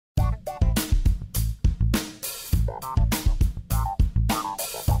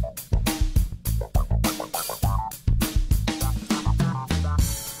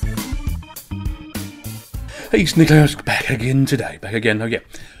Hey, sneekylinux, back again today. Back again, oh yeah.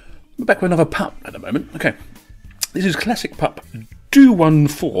 We're back with another pup at the moment. Okay. This is classic pup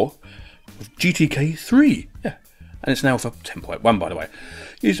 214 with GTK3. Yeah. And it's now for 10.1, by the way.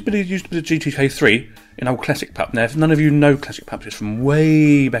 Used to be the GTK3 in old classic pup. Now, if none of you know classic pups, it's from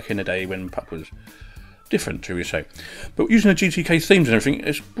way back in the day when pup was different, shall we say. But using the GTK themes and everything,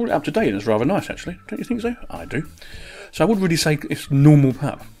 it's brought it up to date and it's rather nice, actually. Don't you think so? I do. So I would really say it's normal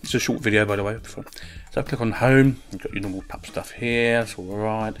pup. It's a short video, by the way. So I click on home, you've got your normal pup stuff here, it's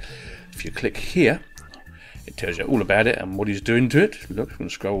alright. If you click here, it tells you all about it and what he's doing to it. Look, you can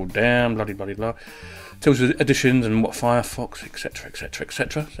scroll down, blah, blah, blah, blah. Tells you the additions and what Firefox, etc, etc,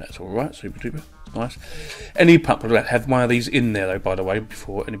 etc. So that's alright, super duper, nice. Any pup will have one of these in there though, by the way,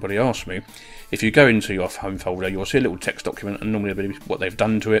 before anybody asks me. If you go into your home folder, you'll see a little text document and normally it'll be what they've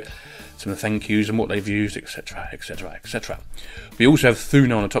done to it, some of the thank yous and what they've used, etc, etc, etc. We also have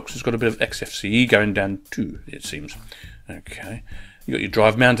Thuna on the top, so it's got a bit of XFCE going down too, it seems. Okay, you've got your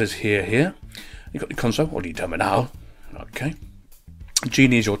drive mounters here. You've got your console, or your terminal. Okay.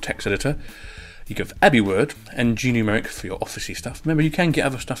 Genie is your text editor. You have AbiWord and G-numeric for your officey stuff. Remember, you can get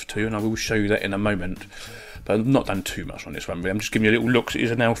other stuff too, and I will show you that in a moment. But I've not done too much on this one. I'm just giving you a little look. It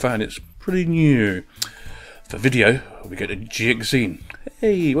is an alpha, and it's pretty new. For video, we get a GTK3.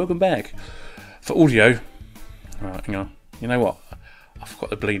 Hey, welcome back. For audio, right, hang on. You know what? I forgot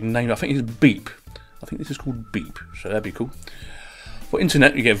the bleeding name. I think it's Beep. I think this is called Beep, so that'd be cool. For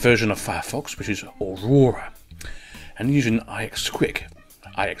internet, you get a version of Firefox, which is Aurora. And using tuxxxx.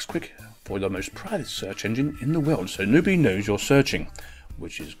 tuxxx for the most private search engine in the world, so nobody knows you're searching,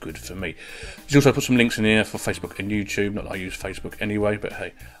 which is good for me. There's also put some links in here for Facebook and YouTube. Not that I use Facebook anyway, but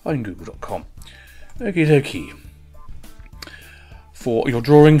hey, I'm google.com. Okie dokie. For your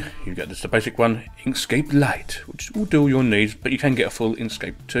drawing, you get this, the basic one, Inkscape Lite, which will do all your needs, but you can get a full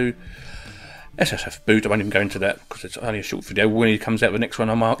Inkscape too. SSF boot, I won't even go into that because it's only a short video. When it comes out the next one,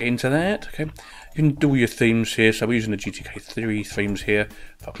 I'll mark into that. Okay, you can do all your themes here. So we're using the GTK3 themes here.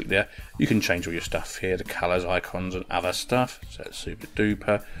 If I click there, you can change all your stuff here, the colours, icons, and other stuff. So that's super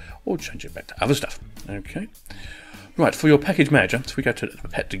duper. Or change it back to other stuff. Okay. Right, for your package manager, so we go to the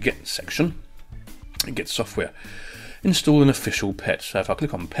pet to get section and get software. Install an official pet. So if I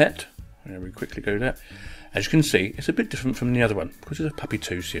click on pet, we quickly go there. As you can see, it's a bit different from the other one because it's a Puppy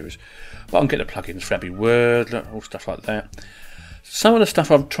 2 series. But I can get the plugins for AbiWord, all stuff like that. Some of the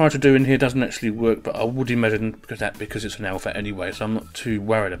stuff I've tried to do in here doesn't actually work, but I would imagine because it's an alpha anyway, so I'm not too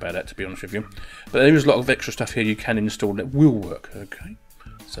worried about that, to be honest with you. But there is a lot of extra stuff here you can install that will work. Okay,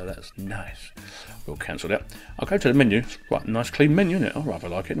 so that's nice. We'll cancel that. I'll go to the menu. It's quite a nice clean menu, isn't it? I rather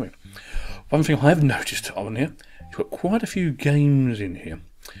like it anyway. One thing I have noticed on here, you've got quite a few games in here.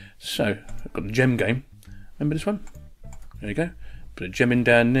 So I've got the gem game. Remember this one? There you go. Put a gem in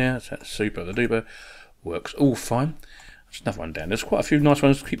down there. That's super the duper. Works all fine. There's another one down. There's quite a few nice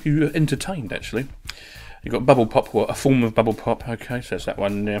ones to keep you entertained, actually. You've got Bubble Pop, or a form of Bubble Pop. Okay, so there's that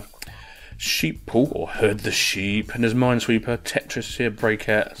one there. Sheep Pool, or Herd the Sheep. And there's Minesweeper, Tetris here,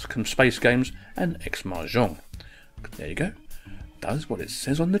 Breakout, some space games, and Ex Mahjong. There you go. Does what it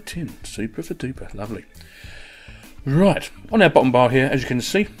says on the tin. Super for duper. Lovely. Right. On our bottom bar here, as you can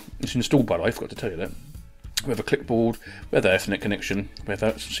see, it's installed, by the way. I forgot to tell you that. We have a clipboard, we have the Ethernet connection, we have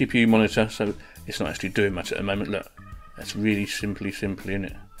a CPU monitor, so it's not actually doing much at the moment. Look, that's really simply in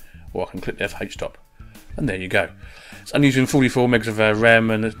it. Or I can click the FH top, and there you go. It's only using 44 megs of RAM,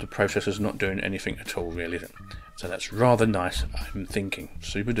 and the processor's not doing anything at all, really, is it? So that's rather nice, I'm thinking.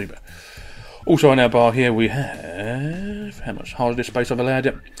 Super duper. Also on our bar here, we have how much hard disk space I've allowed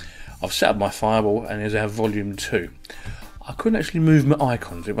it. I've set up my firewall, and here's our volume 2. I couldn't actually move my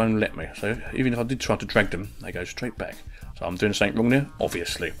icons, it won't let me, so even if I did try to drag them, they go straight back. So I'm doing something wrong there,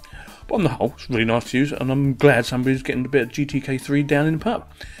 obviously. But on the whole, it's really nice to use, and I'm glad somebody's getting a bit of GTK3 down in the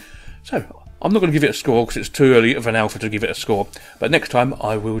pub. So, I'm not going to give it a score because it's too early of an alpha to give it a score, but next time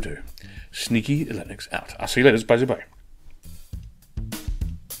I will do. sneekylinux out. I'll see you later, bye bye.